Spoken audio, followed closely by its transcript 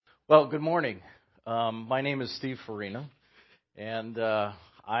Well, good morning. My name is Steve Farina, and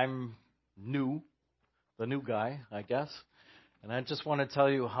I'm the new guy, I guess. And I just want to tell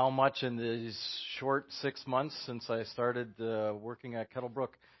you how much in these short 6 months since I started working at Kettlebrook,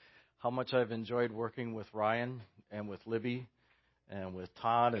 how much I've enjoyed working with Ryan and with Libby and with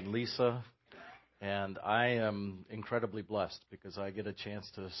Todd and Lisa. And I am incredibly blessed because I get a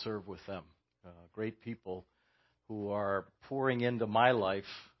chance to serve with them. Great people who are pouring into my life.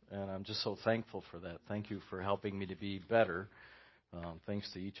 And I'm just so thankful for that. Thank you for helping me to be better. Thanks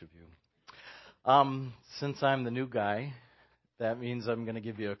to each of you. Since I'm the new guy, that means I'm going to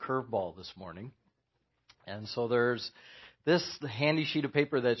give you a curveball this morning. And so there's this handy sheet of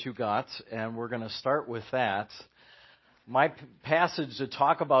paper that you got, and we're going to start with that. My passage to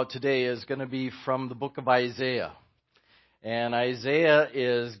talk about today is going to be from the book of Isaiah. And Isaiah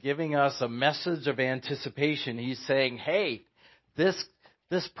is giving us a message of anticipation. He's saying, hey, this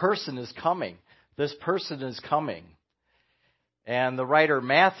person is coming. This person is coming. And the writer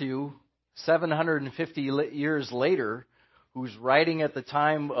Matthew, 750 years later, who's writing at the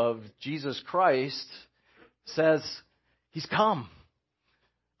time of Jesus Christ, says, he's come.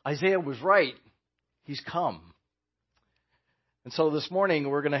 Isaiah was right. He's come. And so this morning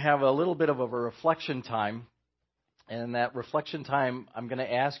we're going to have a little bit of a reflection time. And that reflection time I'm going to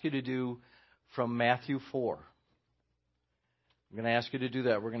ask you to do from Matthew 4. I'm going to ask you to do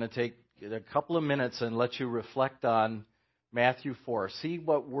that. We're going to take a couple of minutes and let you reflect on Matthew 4. See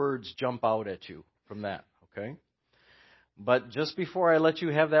what words jump out at you from that, okay? But just before I let you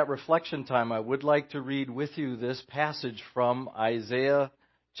have that reflection time, I would like to read with you this passage from Isaiah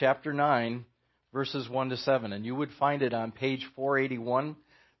chapter 9, verses 1 to 7. And you would find it on page 481.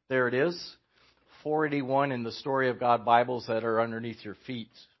 There it is, 481 in the Story of God Bibles that are underneath your feet,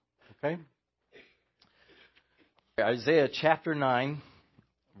 okay? Isaiah chapter 9,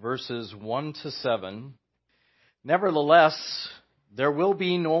 verses 1 to 7. Nevertheless, there will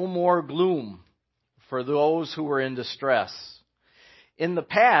be no more gloom for those who are in distress. In the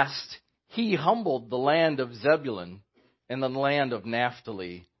past, he humbled the land of Zebulun and the land of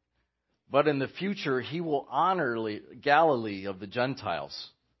Naphtali. But in the future, he will honor Galilee of the Gentiles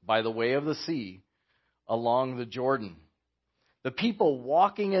by the way of the sea along the Jordan. The people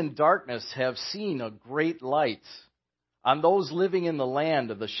walking in darkness have seen a great light. On those living in the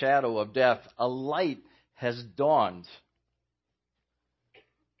land of the shadow of death, a light has dawned.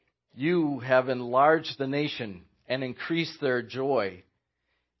 You have enlarged the nation and increased their joy.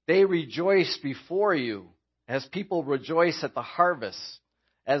 They rejoice before you as people rejoice at the harvest,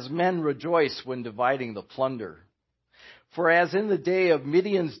 as men rejoice when dividing the plunder. For as in the day of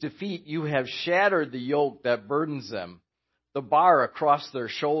Midian's defeat, you have shattered the yoke that burdens them, the bar across their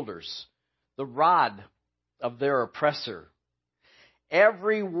shoulders, the rod of their oppressor.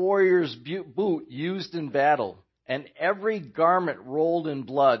 Every warrior's boot used in battle and every garment rolled in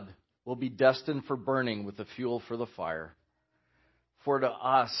blood will be destined for burning with the fuel for the fire. For to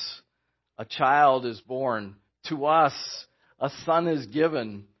us a child is born, to us a son is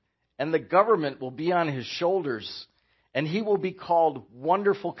given, and the government will be on his shoulders, and he will be called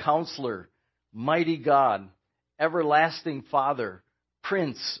Wonderful Counselor, Mighty God, Everlasting Father,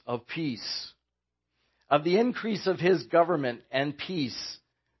 Prince of Peace. Of the increase of his government and peace,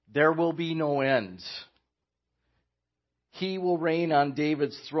 there will be no end. He will reign on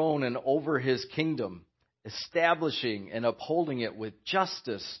David's throne and over his kingdom, establishing and upholding it with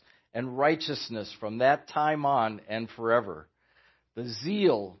justice and righteousness from that time on and forever. The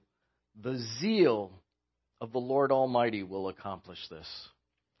zeal of the Lord Almighty will accomplish this.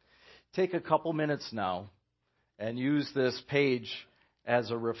 Take a couple minutes now and use this page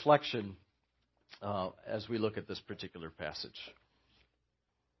as a reflection as we look at this particular passage.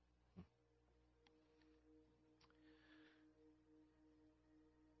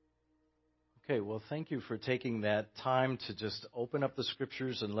 Okay, well, thank you for taking that time to just open up the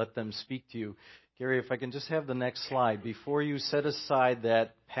scriptures and let them speak to you. Gary, if I can just have the next slide. Before you set aside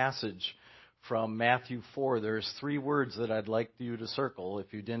that passage from Matthew 4, there's 3 words that I'd like you to circle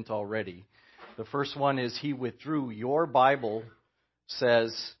if you didn't already. The first one is he withdrew. Your Bible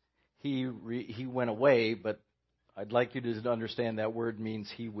says he went away, but I'd like you to understand that word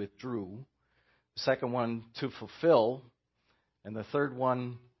means he withdrew. The second one, to fulfill. And the third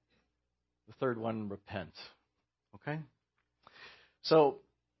one, repent. Okay? So,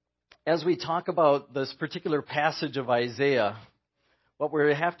 as we talk about this particular passage of Isaiah, what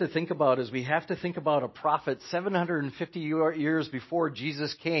we have to think about is we have to think about a prophet 750 years before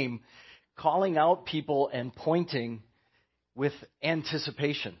Jesus came, calling out people and pointing with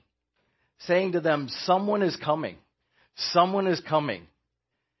anticipation, saying to them, someone is coming. Someone is coming.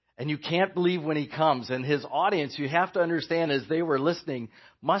 And you can't believe when he comes. And his audience, you have to understand, as they were listening,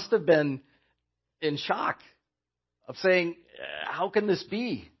 must have been in shock of saying, how can this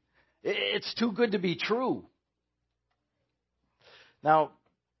be? It's too good to be true. Now,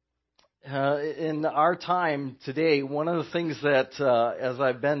 in our time today, one of the things that, as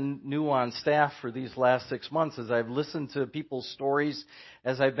I've been new on staff for these last 6 months, as I've listened to people's stories,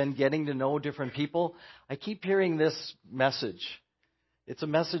 as I've been getting to know different people, I keep hearing this message. It's a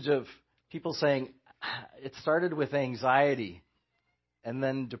message of people saying, it started with anxiety and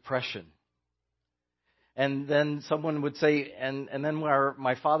then depression. And then someone would say, and then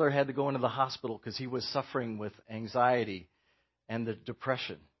my father had to go into the hospital because he was suffering with anxiety and the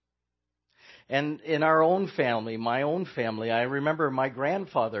depression. And in our own family, my own family, I remember my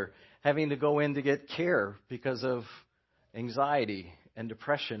grandfather having to go in to get care because of anxiety and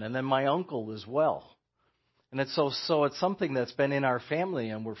depression, and then my uncle as well. And it's so it's something that's been in our family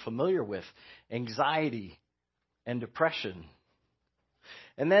and we're familiar with, anxiety and depression.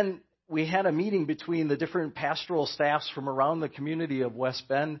 And then we had a meeting between the different pastoral staffs from around the community of West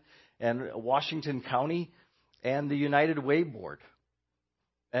Bend and Washington County and the United Way Board.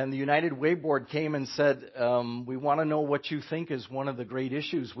 And the United Way Board came and said, we want to know what you think is one of the great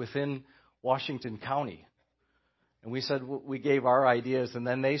issues within Washington County. And we said, we gave our ideas, and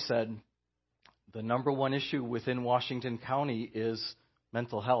then they said, the number one issue within Washington County is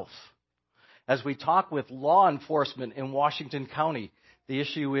mental health. As we talk with law enforcement in Washington County, the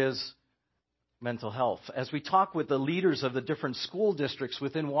issue is mental health. As we talk with the leaders of the different school districts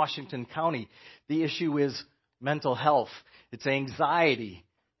within Washington County, the issue is mental health. It's anxiety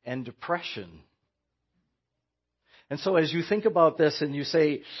and depression. And so as you think about this and you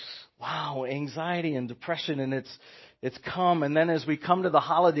say, wow, anxiety and depression, and it's come, and then as we come to the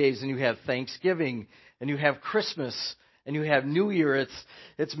holidays and you have Thanksgiving and you have Christmas and you have New Year,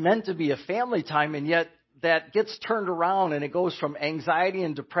 it's meant to be a family time, and yet that gets turned around and it goes from anxiety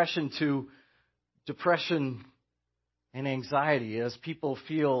and depression to depression and anxiety as people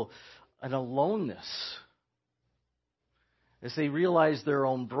feel an aloneness, as they realize their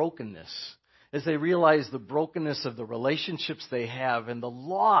own brokenness, as they realize the brokenness of the relationships they have and the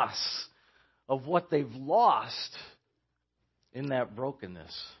loss of what they've lost in that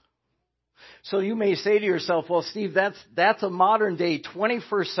brokenness. So you may say to yourself, well, Steve, that's a modern day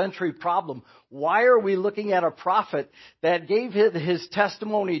 21st century problem. Why are we looking at a prophet that gave his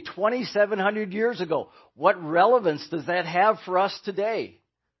testimony 2,700 years ago? What relevance does that have for us today?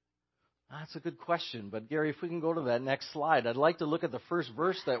 That's a good question. But Gary, if we can go to that next slide, I'd like to look at the first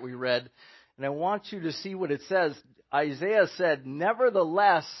verse that we read, and I want you to see what it says. Isaiah said,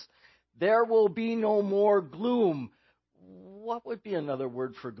 nevertheless, there will be no more gloom. What would be another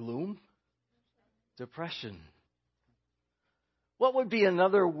word for gloom? Depression. What would be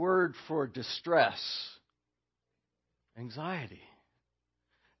another word for distress? Anxiety.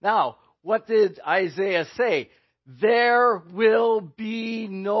 Now, what did Isaiah say? There will be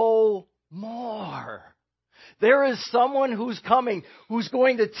no more. There is someone who's coming, who's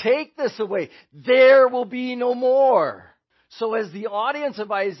going to take this away. There will be no more. So as the audience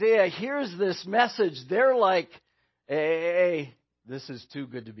of Isaiah hears this message, they're like, hey, this is too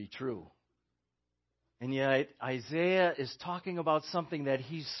good to be true. And yet Isaiah is talking about something that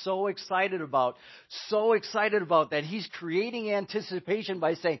he's so excited about that he's creating anticipation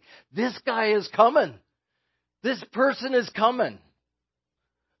by saying, this guy is coming. This person is coming.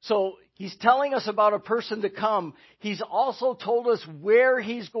 So he's telling us about a person to come. He's also told us where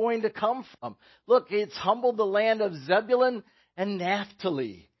he's going to come from. Look, it's humbled the land of Zebulun and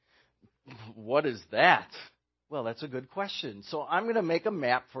Naphtali. What is that? Well, that's a good question. So I'm going to make a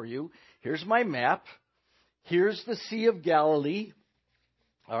map for you. Here's my map. Here's the Sea of Galilee.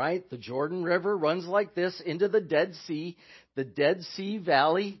 All right, the Jordan River runs like this into the Dead Sea. The Dead Sea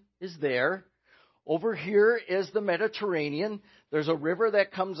Valley is there. Over here is the Mediterranean. There's a river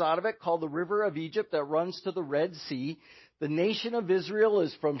that comes out of it called the River of Egypt that runs to the Red Sea. The nation of Israel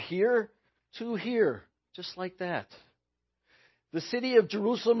is from here to here, just like that. The city of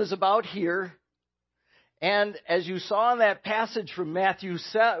Jerusalem is about here. And as you saw in that passage from Matthew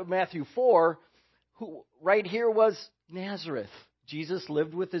 4, right here was Nazareth. Jesus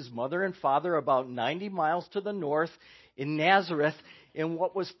lived with his mother and father about 90 miles to the north in Nazareth, in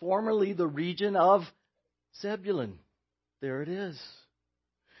what was formerly the region of Zebulun. There it is.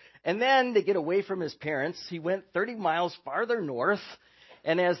 And then to get away from his parents, he went 30 miles farther north.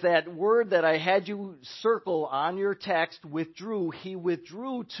 And as that word that I had you circle on your text withdrew, he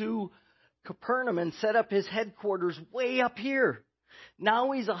withdrew to Capernaum and set up his headquarters way up here.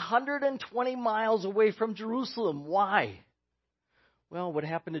 Now he's 120 miles away from Jerusalem. Why? Well, what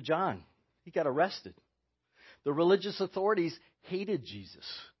happened to John? He got arrested. The religious authorities hated Jesus.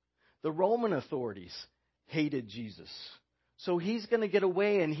 The Roman authorities hated Jesus. So he's going to get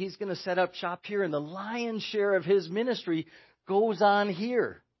away and he's going to set up shop here. And the lion's share of his ministry goes on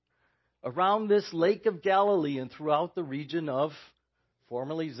here, around this Lake of Galilee and throughout the region of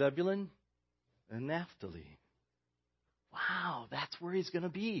formerly Zebulun and Naphtali. Wow, that's where he's going to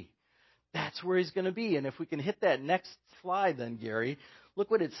be. That's where he's going to be. And if we can hit that next slide then, Gary,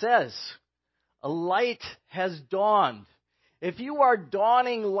 look what it says. A light has dawned. If you are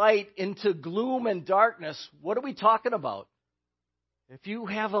dawning light into gloom and darkness, what are we talking about? If you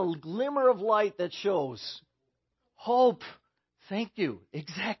have a glimmer of light that shows hope, thank you,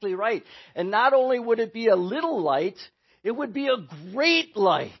 exactly right. And not only would it be a little light, it would be a great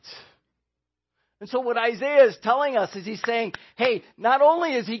light. And so what Isaiah is telling us is he's saying, hey, not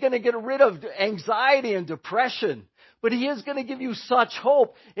only is he going to get rid of anxiety and depression, but he is going to give you such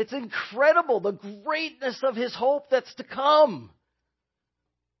hope. It's incredible, the greatness of his hope that's to come.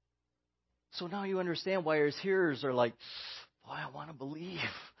 So now you understand why his hearers are like, boy, I want to believe.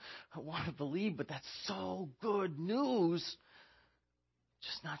 I want to believe, but that's so good news.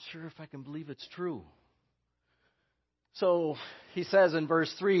 Just not sure if I can believe it's true. So he says in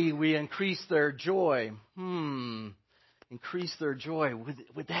verse 3, we increase their joy. Increase their joy.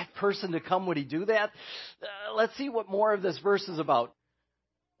 Would that person to come, would he do that? Let's see what more of this verse is about.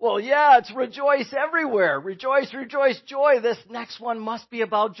 Well, yeah, it's rejoice everywhere. Rejoice, rejoice, joy. This next one must be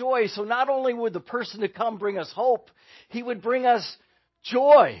about joy. So not only would the person to come bring us hope, he would bring us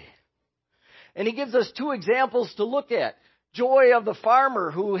joy. And he gives us two examples to look at. Joy of the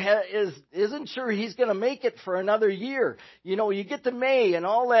farmer who isn't sure he's going to make it for another year. You know, you get to May and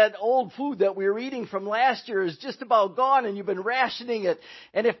all that old food that we were eating from last year is just about gone and you've been rationing it.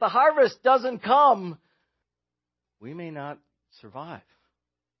 And if the harvest doesn't come, we may not survive.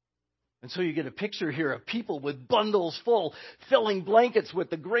 And so you get a picture here of people with bundles full, filling blankets with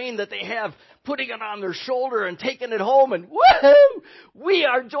the grain that they have, putting it on their shoulder and taking it home. And woohoo! We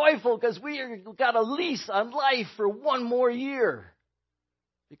are joyful because we got a lease on life for one more year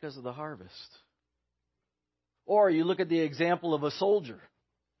because of the harvest. Or you look at the example of a soldier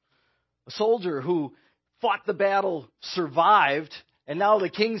who fought the battle, survived, and now the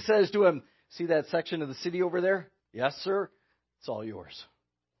king says to him, see that section of the city over there? Yes, sir. It's all yours.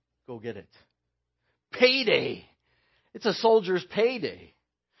 Go get it. Payday. It's a soldier's payday.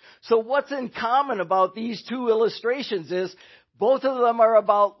 So what's in common about these two illustrations is both of them are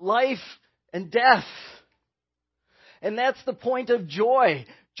about life and death. And that's the point of joy.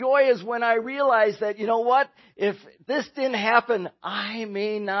 Joy is when I realize that, you know what? If this didn't happen, I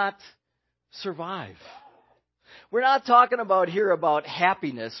may not survive. We're not talking about here about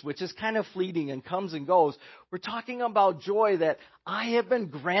happiness, which is kind of fleeting and comes and goes. We're talking about joy that I have been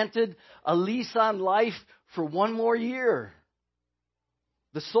granted a lease on life for one more year.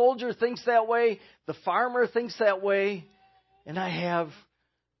 The soldier thinks that way. The farmer thinks that way. And I have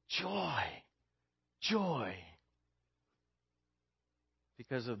joy. Joy.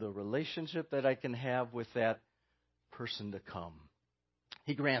 Because of the relationship that I can have with that person to come.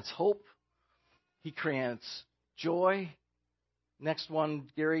 He grants hope. He grants joy. Next one,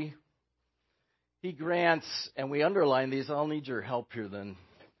 Gary. He grants, and we underline these. I'll need your help here then.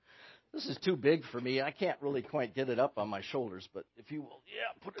 This is too big for me. I can't really quite get it up on my shoulders, but if you will,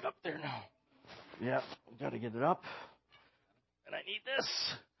 put it up there now. Yeah, I've got to get it up. And I need this.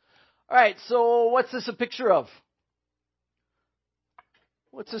 All right, so what's this a picture of?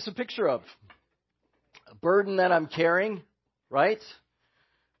 What's this a picture of? A burden that I'm carrying, right?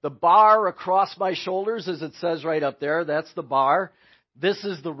 The bar across my shoulders, as it says right up there, that's the bar. This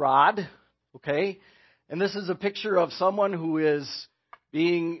is the rod, okay? And this is a picture of someone who is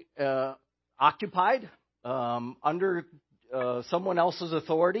being occupied under someone else's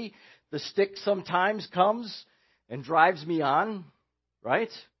authority. The stick sometimes comes and drives me on, right?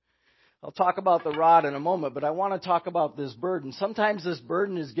 I'll talk about the rod in a moment, but I want to talk about this burden. Sometimes this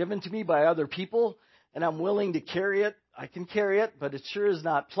burden is given to me by other people, and I'm willing to carry it. I can carry it, but it sure is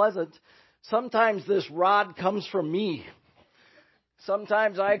not pleasant. Sometimes this rod comes from me.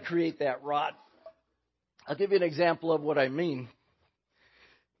 Sometimes I create that rod. I'll give you an example of what I mean.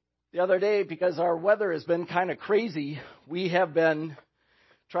 The other day, because our weather has been kind of crazy, we have been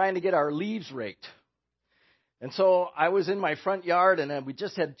trying to get our leaves raked. And so I was in my front yard, and we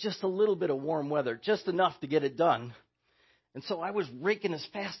just had just a little bit of warm weather, just enough to get it done. And so I was raking as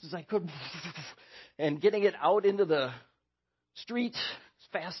fast as I could and getting it out into the street as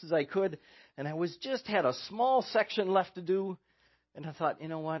fast as I could. And I just had a small section left to do. And I thought, you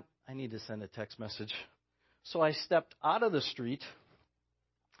know what? I need to send a text message. So I stepped out of the street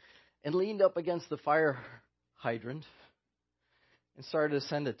and leaned up against the fire hydrant and started to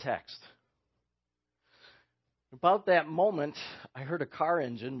send a text. About that moment, I heard a car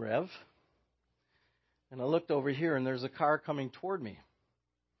engine rev, and I looked over here, and there's a car coming toward me.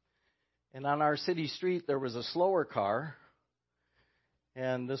 And on our city street, there was a slower car,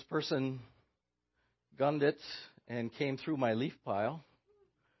 and this person gunned it and came through my leaf pile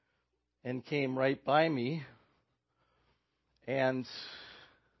and came right by me and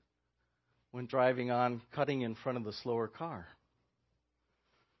went driving on, cutting in front of the slower car.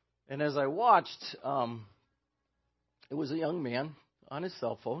 And as I watched, it was a young man on his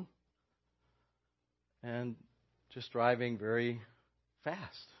cell phone and just driving very fast.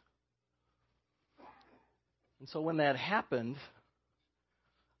 And so when that happened,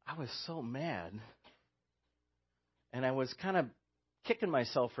 I was so mad. And I was kind of kicking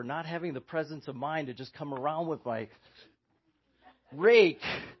myself for not having the presence of mind to just come around with my rake.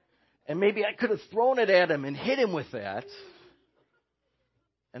 And maybe I could have thrown it at him and hit him with that.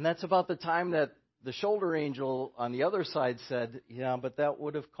 And that's about the time that the shoulder angel on the other side said, yeah, but that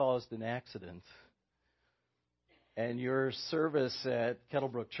would have caused an accident. And your service at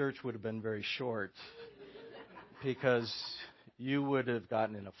Kettlebrook Church would have been very short because you would have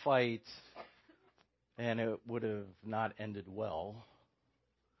gotten in a fight and it would have not ended well.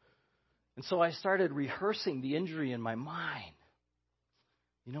 And so I started rehearsing the injury in my mind.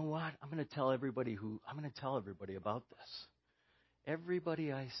 You know what? I'm going to tell everybody about this.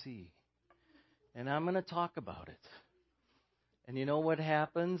 Everybody I see. And I'm going to talk about it. And you know what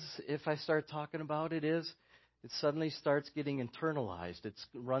happens if I start talking about it is it suddenly starts getting internalized. It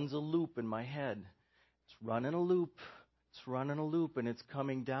runs a loop in my head. It's running a loop. It's running a loop, and it's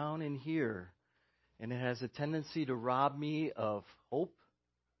coming down in here. And it has a tendency to rob me of hope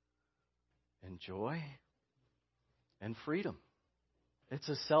and joy and freedom. It's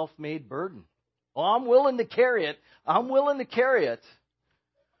a self-made burden. Oh, I'm willing to carry it. I'm willing to carry it.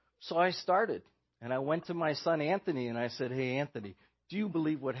 So I started. And I went to my son Anthony and I said, hey, Anthony, do you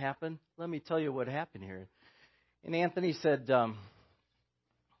believe what happened? Let me tell you what happened here. And Anthony said, I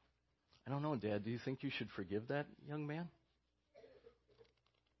don't know, Dad. Do you think you should forgive that young man?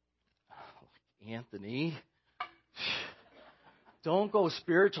 Oh, Anthony, don't go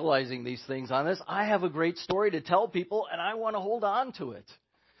spiritualizing these things on this. I have a great story to tell people and I want to hold on to it.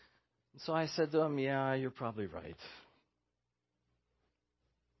 And so I said to him, yeah, you're probably right.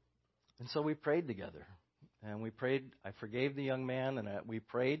 And so we prayed together. And we prayed, I forgave the young man, and we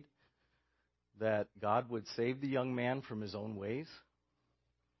prayed that God would save the young man from his own ways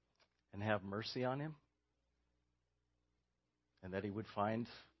and have mercy on him. And that he would find,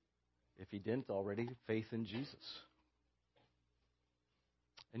 if he didn't already, faith in Jesus.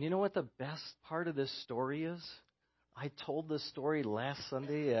 And you know what the best part of this story is? I told this story last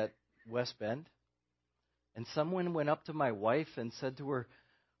Sunday at West Bend. And someone went up to my wife and said to her,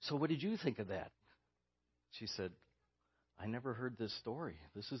 so what did you think of that? She said, I never heard this story.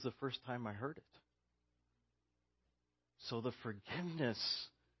 This is the first time I heard it. So the forgiveness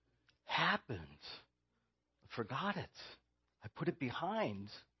happened. I forgot it. I put it behind.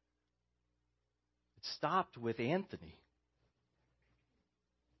 It stopped with Anthony.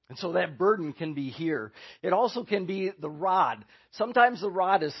 And so that burden can be here. It also can be the rod. Sometimes the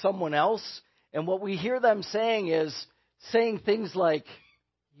rod is someone else. And what we hear them saying is saying things like,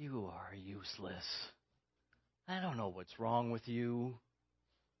 you are useless. I don't know what's wrong with you.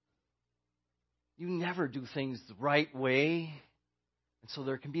 You never do things the right way. And so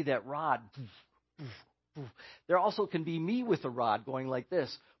there can be that rod. There also can be me with a rod going like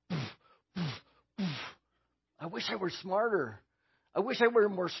this. I wish I were smarter. I wish I were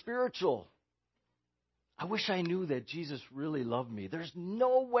more spiritual. I wish I knew that Jesus really loved me. There's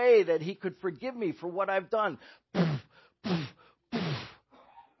no way that he could forgive me for what I've done.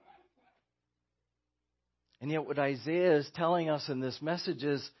 And yet what Isaiah is telling us in this message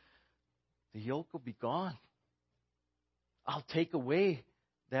is the yoke will be gone. I'll take away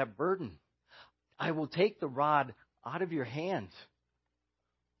that burden. I will take the rod out of your hand.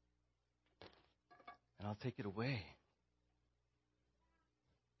 And I'll take it away.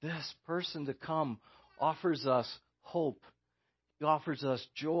 This person to come offers us hope. He offers us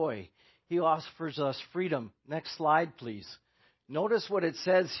joy. He offers us freedom. Next slide, please. Notice what it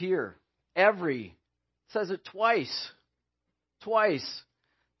says here. Every. It says it twice. Twice.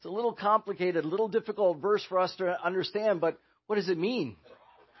 It's a little complicated, a little difficult verse for us to understand, but what does it mean?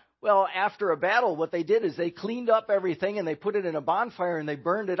 Well, after a battle, what they did is they cleaned up everything and they put it in a bonfire and they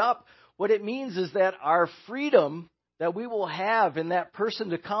burned it up. What it means is that our freedom that we will have in that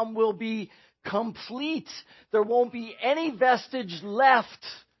person to come will be complete. There won't be any vestige left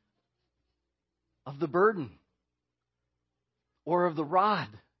of the burden or of the rod.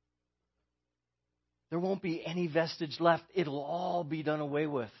 There won't be any vestige left. It'll all be done away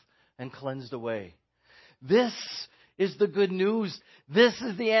with and cleansed away. This is the good news. This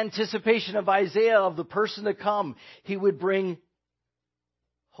is the anticipation of Isaiah of the person to come. He would bring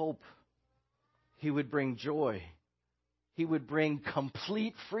hope. He would bring joy. He would bring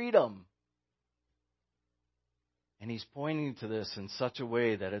complete freedom. And he's pointing to this in such a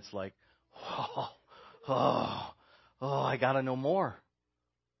way that it's like, I got to know more.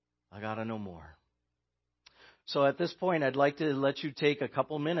 I got to know more. So at this point, I'd like to let you take a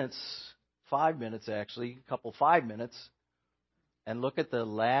couple minutes, 5 minutes actually, 5 minutes, and look at the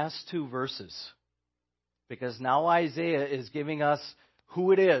last two verses. Because now Isaiah is giving us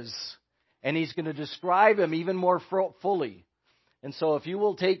who it is, and he's going to describe him even more fully. And so if you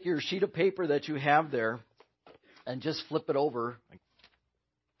will take your sheet of paper that you have there and just flip it over,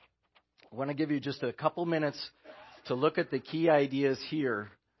 I want to give you just a couple minutes to look at the key ideas here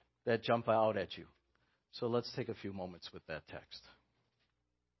that jump out at you. So let's take a few moments with that text.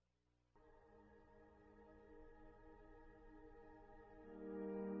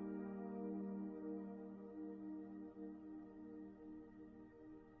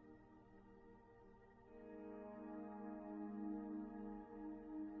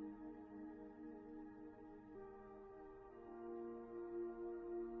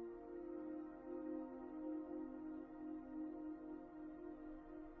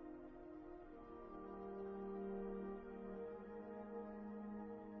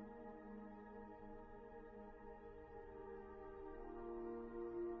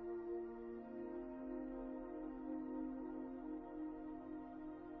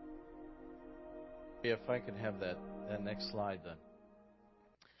 If I could have that next slide then.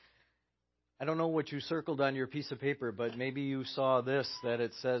 I don't know what you circled on your piece of paper, but maybe you saw this, that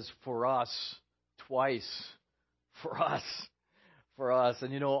it says for us twice. For us. For us.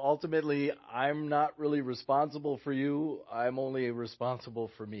 And ultimately, I'm not really responsible for you. I'm only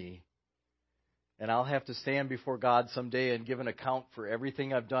responsible for me. And I'll have to stand before God someday and give an account for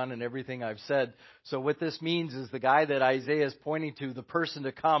everything I've done and everything I've said. So what this means is the guy that Isaiah is pointing to, the person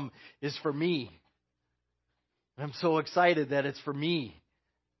to come, is for me. I'm so excited that it's for me,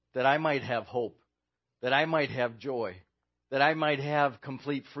 that I might have hope, that I might have joy, that I might have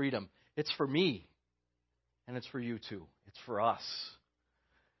complete freedom. It's for me, and it's for you too. It's for us.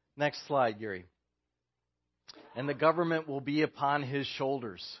 Next slide, Gary. And the government will be upon his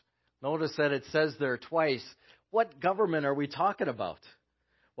shoulders. Notice that it says there twice. What government are we talking about?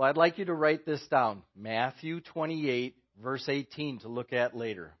 Well, I'd like you to write this down. Matthew 28, verse 18 to look at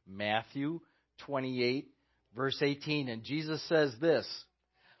later. Matthew 28, verse 18, and Jesus says this,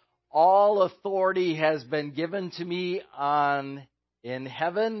 all authority has been given to me in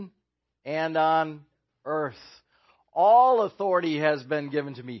heaven and on earth. All authority has been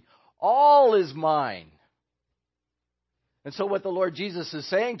given to me. All is mine. And so what the Lord Jesus is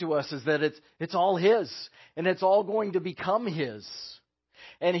saying to us is that it's all His, and it's all going to become His.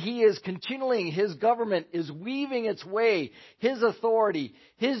 And He is continuing, His government is weaving its way, His authority,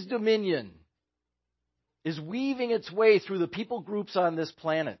 His dominion is weaving its way through the people groups on this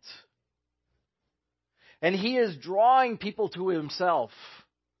planet. And He is drawing people to Himself.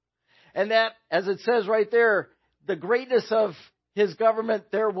 And that, as it says right there, the greatness of His government,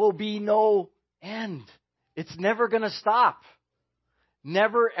 there will be no end. It's never going to stop.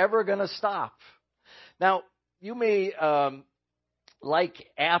 Never, ever going to stop. Now, you may like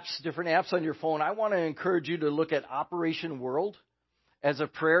apps, different apps on your phone. I want to encourage you to look at Operation World as a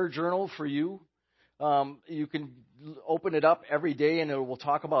prayer journal for you. You can open it up every day, and it will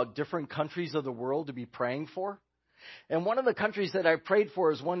talk about different countries of the world to be praying for. And one of the countries that I prayed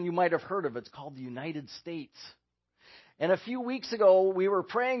for is one you might have heard of. It's called the United States. And a few weeks ago, we were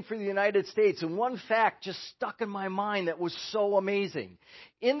praying for the United States, and one fact just stuck in my mind that was so amazing.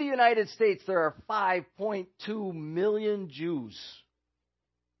 In the United States, there are 5.2 million Jews.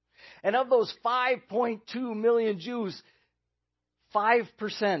 And of those 5.2 million Jews,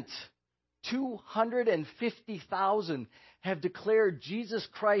 5%, 250,000 have declared Jesus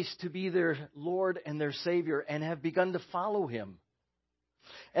Christ to be their Lord and their Savior and have begun to follow Him.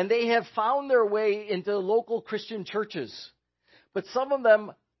 And they have found their way into local Christian churches. But some of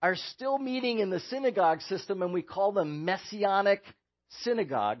them are still meeting in the synagogue system, and we call them Messianic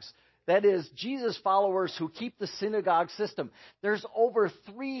synagogues. That is, Jesus followers who keep the synagogue system. There's over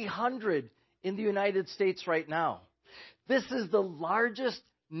 300 in the United States right now. This is the largest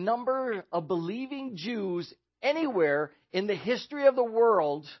number of believing Jews anywhere in the history of the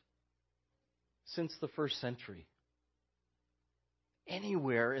world since the first century.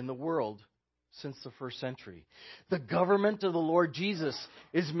 Anywhere in the world since the first century. The government of the Lord Jesus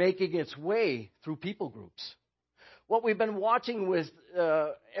is making its way through people groups. What we've been watching with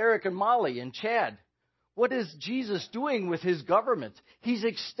Eric and Molly and Chad, what is Jesus doing with his government? He's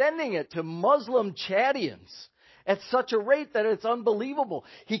extending it to Muslim Chadians at such a rate that it's unbelievable.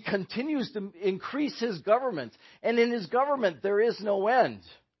 He continues to increase his government, and in his government there is no end.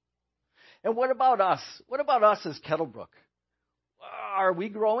 And what about us? What about us as Kettlebrook? Are we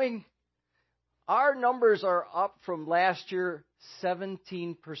growing? Our numbers are up from last year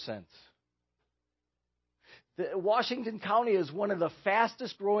 17%. Washington County is one of the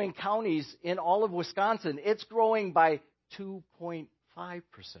fastest growing counties in all of Wisconsin. It's growing by 2.5%.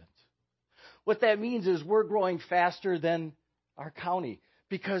 What that means is we're growing faster than our county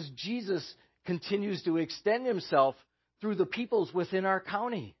because Jesus continues to extend himself through the peoples within our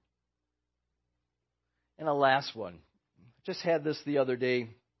county. And a last one. Just had this the other day.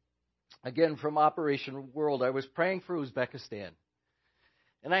 Again, from Operation World. I was praying for Uzbekistan.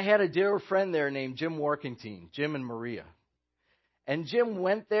 And I had a dear friend there named Jim Workington, Jim and Maria. And Jim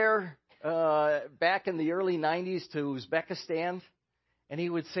went there back in the early 90s to Uzbekistan. And he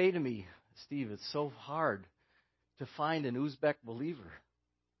would say to me, Steve, it's so hard to find an Uzbek believer.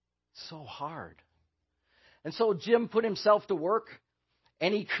 It's so hard. And so Jim put himself to work.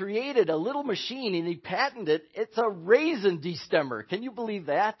 And he created a little machine and he patented it. It's a raisin destemmer. Can you believe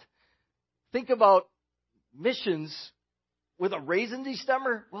that? Think about missions with a raisin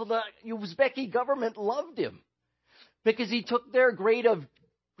destemmer. Well, the Uzbeki government loved him because he took their grade of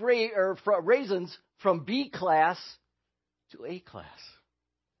raisins from B class to A class.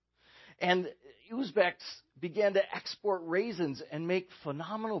 And Uzbeks began to export raisins and make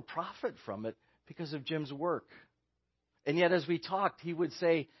phenomenal profit from it because of Jim's work. And yet, as we talked, he would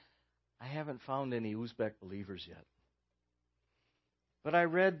say, I haven't found any Uzbek believers yet. But I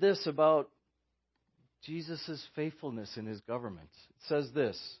read this about Jesus' faithfulness in his government. It says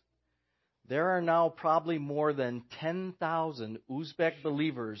this, there are now probably more than 10,000 Uzbek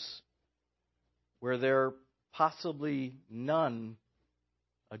believers where there possibly none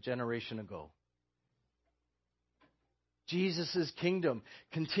a generation ago. Jesus' kingdom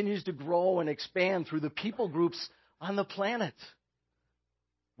continues to grow and expand through the people groups on the planet.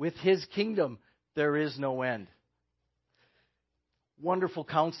 With his kingdom, there is no end. Wonderful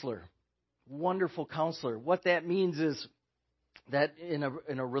counselor. Wonderful counselor. What that means is that in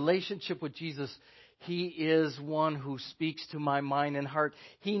a relationship with Jesus, he is one who speaks to my mind and heart.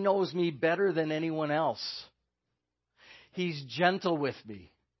 He knows me better than anyone else. He's gentle with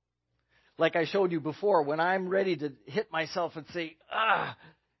me. Like I showed you before, when I'm ready to hit myself and say,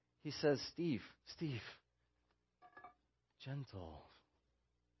 he says, Steve, gentle.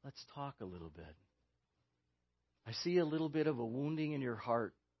 Let's talk a little bit. I see a little bit of a wounding in your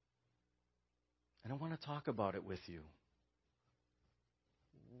heart, and I want to talk about it with you.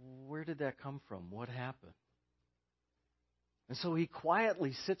 Where did that come from? What happened? And so he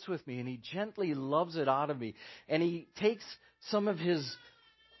quietly sits with me, and he gently loves it out of me, and he takes some of his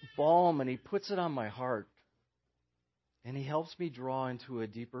balm, and he puts it on my heart, and he helps me draw into a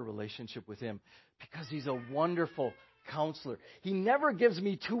deeper relationship with him because he's a wonderful counselor. He never gives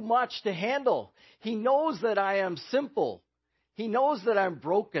me too much to handle. He knows that I am simple. He knows that I'm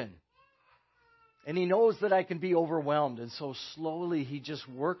broken. And he knows that I can be overwhelmed. And so slowly he just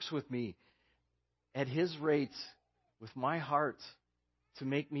works with me at his rates with my heart to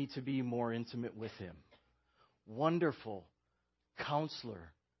make me to be more intimate with him. Wonderful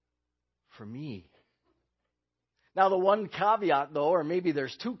counselor for me. Now the one caveat though, or maybe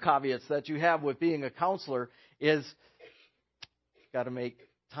there's two caveats that you have with being a counselor is you've got to make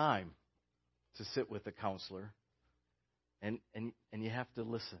time to sit with the counselor and you have to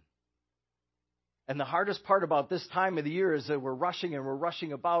listen. And the hardest part about this time of the year is that we're rushing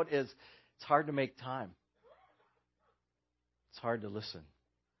about is it's hard to make time. It's hard to listen.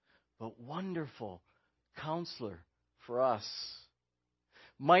 But wonderful counselor for us.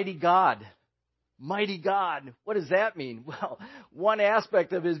 Mighty God. Mighty God. What does that mean? Well, one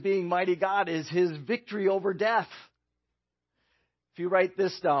aspect of his being mighty God is his victory over death. If you write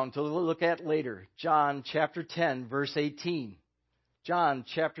this down to look at later, John chapter 10, verse 18. John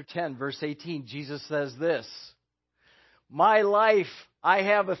chapter 10, verse 18, Jesus says this, my life I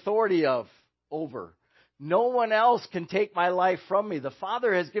have authority over. No one else can take my life from me. The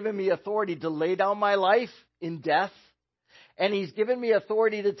Father has given me authority to lay down my life in death, and he's given me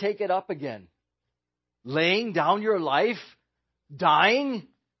authority to take it up again. Laying down your life, dying,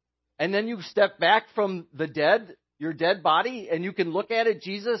 and then you step back from the dead, your dead body, and you can look at it,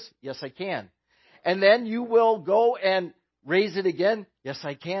 Jesus? Yes, I can. And then you will go and raise it again? Yes,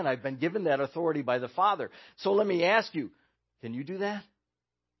 I can. I've been given that authority by the Father. So let me ask you, can you do that?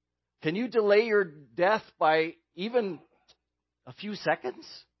 Can you delay your death by even a few seconds?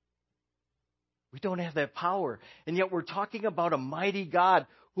 We don't have that power. And yet we're talking about a mighty God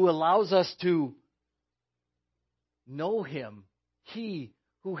who allows us to know Him. He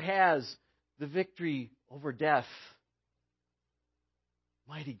who has the victory over death.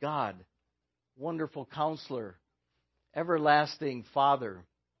 Mighty God, wonderful Counselor, everlasting Father.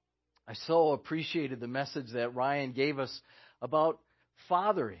 I so appreciated the message that Ryan gave us about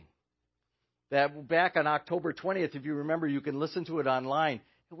fathering. That back on October 20th, if you remember, you can listen to it online.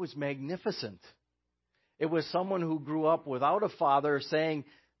 It was magnificent. It was someone who grew up without a father saying,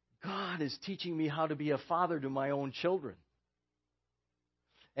 God is teaching me how to be a father to my own children.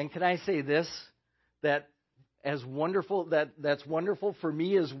 And can I say this? That as wonderful, that's wonderful for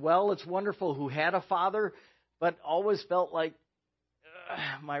me as well. It's wonderful who had a father, but always felt like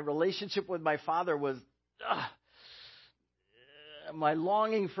my relationship with my father was my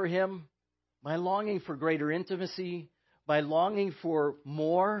longing for him, my longing for greater intimacy, my longing for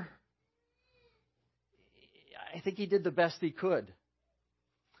more. I think he did the best he could.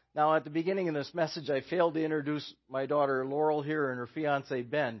 Now, at the beginning of this message, I failed to introduce my daughter Laurel here and her fiancé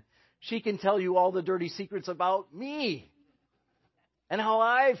Ben. She can tell you all the dirty secrets about me and how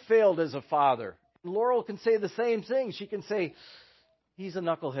I failed as a father. Laurel can say the same thing. She can say, he's a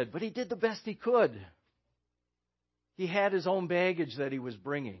knucklehead, but he did the best he could. He had his own baggage that he was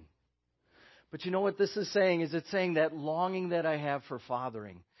bringing. But you know what this is saying? Is it's saying that longing that I have for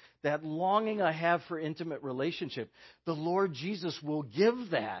fathering, that longing I have for intimate relationship, the Lord Jesus will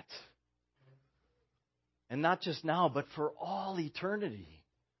give that. And not just now, but for all eternity.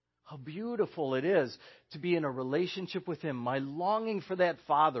 How beautiful it is to be in a relationship with Him. My longing for that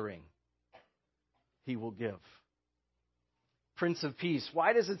fathering, He will give. Prince of Peace.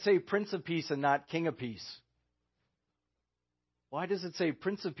 Why does it say Prince of Peace and not King of Peace? Why does it say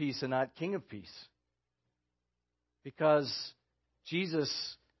Prince of Peace and not King of Peace? Because Jesus,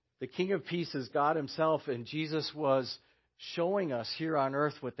 the King of Peace, is God Himself, and Jesus was showing us here on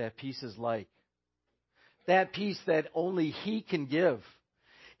earth what that peace is like. That peace that only He can give.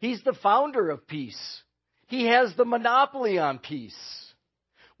 He's the founder of peace. He has the monopoly on peace.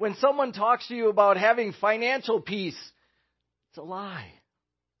 When someone talks to you about having financial peace, it's a lie.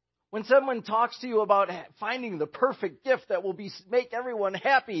 When someone talks to you about finding the perfect gift that will make everyone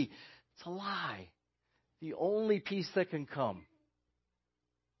happy, it's a lie. The only peace that can come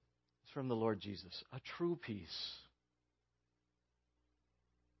is from the Lord Jesus, a true peace.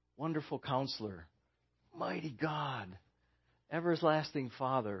 Wonderful Counselor, mighty God, everlasting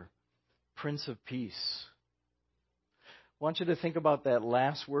Father, Prince of Peace. I want you to think about that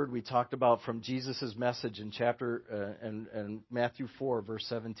last word we talked about from Jesus' message in chapter and Matthew 4, verse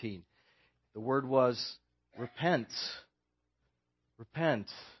 17. The word was repent. Repent.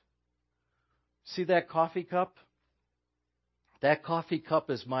 See that coffee cup? That coffee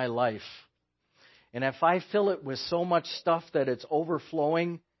cup is my life. And if I fill it with so much stuff that it's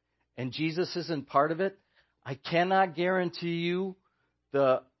overflowing and Jesus isn't part of it, I cannot guarantee you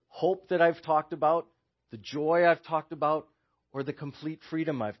the hope that I've talked about, the joy I've talked about, or the complete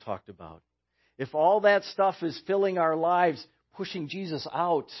freedom I've talked about. If all that stuff is filling our lives, pushing Jesus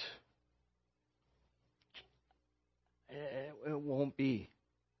out, it won't be.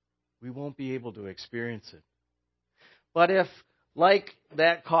 We won't be able to experience it. But if, like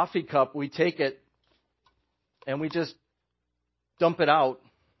that coffee cup, we take it and we just dump it out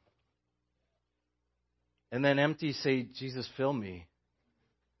and then empty, say, Jesus, fill me.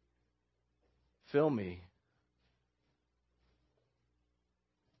 Fill me.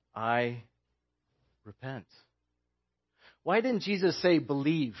 I repent. Why didn't Jesus say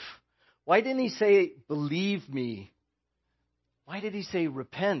believe? Why didn't He say believe me? Why did He say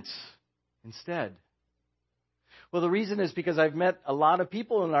repent instead? Well, the reason is because I've met a lot of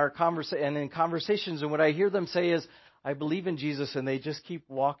people in our conversations, and what I hear them say is, I believe in Jesus, and they just keep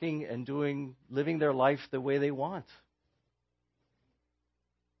walking and living their life the way they want.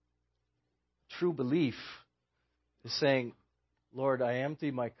 True belief is saying, Lord, I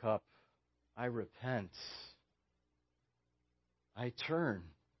empty my cup. I repent. I turn.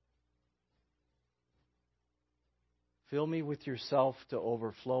 Fill me with yourself to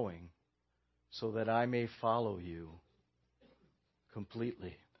overflowing so that I may follow you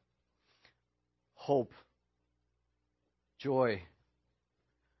completely. Hope, joy,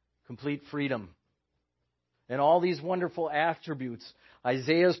 complete freedom, and all these wonderful attributes.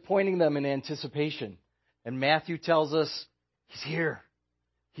 Isaiah's pointing them in anticipation. And Matthew tells us, He's here.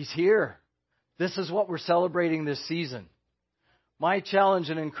 He's here. This is what we're celebrating this season. My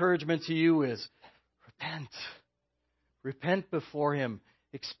challenge and encouragement to you is repent. Repent before Him.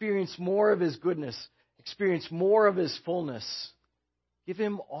 Experience more of His goodness. Experience more of His fullness. Give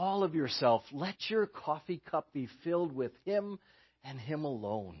Him all of yourself. Let your coffee cup be filled with Him and Him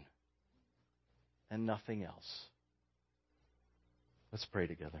alone, and nothing else. Let's pray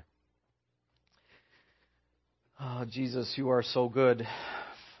together. Oh, Jesus, you are so good.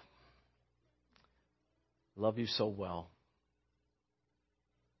 Love you so well.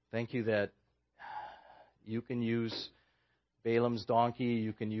 Thank you that you can use Balaam's donkey,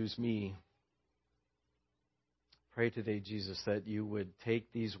 you can use me. Pray today, Jesus, that you would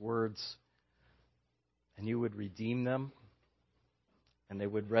take these words and you would redeem them, and they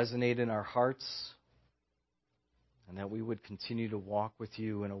would resonate in our hearts, and that we would continue to walk with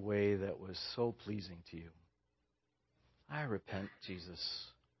you in a way that was so pleasing to you. I repent, Jesus.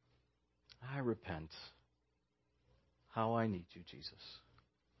 I repent. How I need you, Jesus.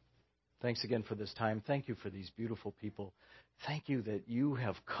 Thanks again for this time. Thank you for these beautiful people. Thank you that you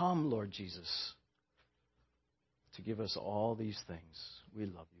have come, Lord Jesus, to give us all these things. We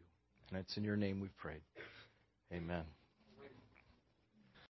love you. And it's in your name we've prayed. Amen.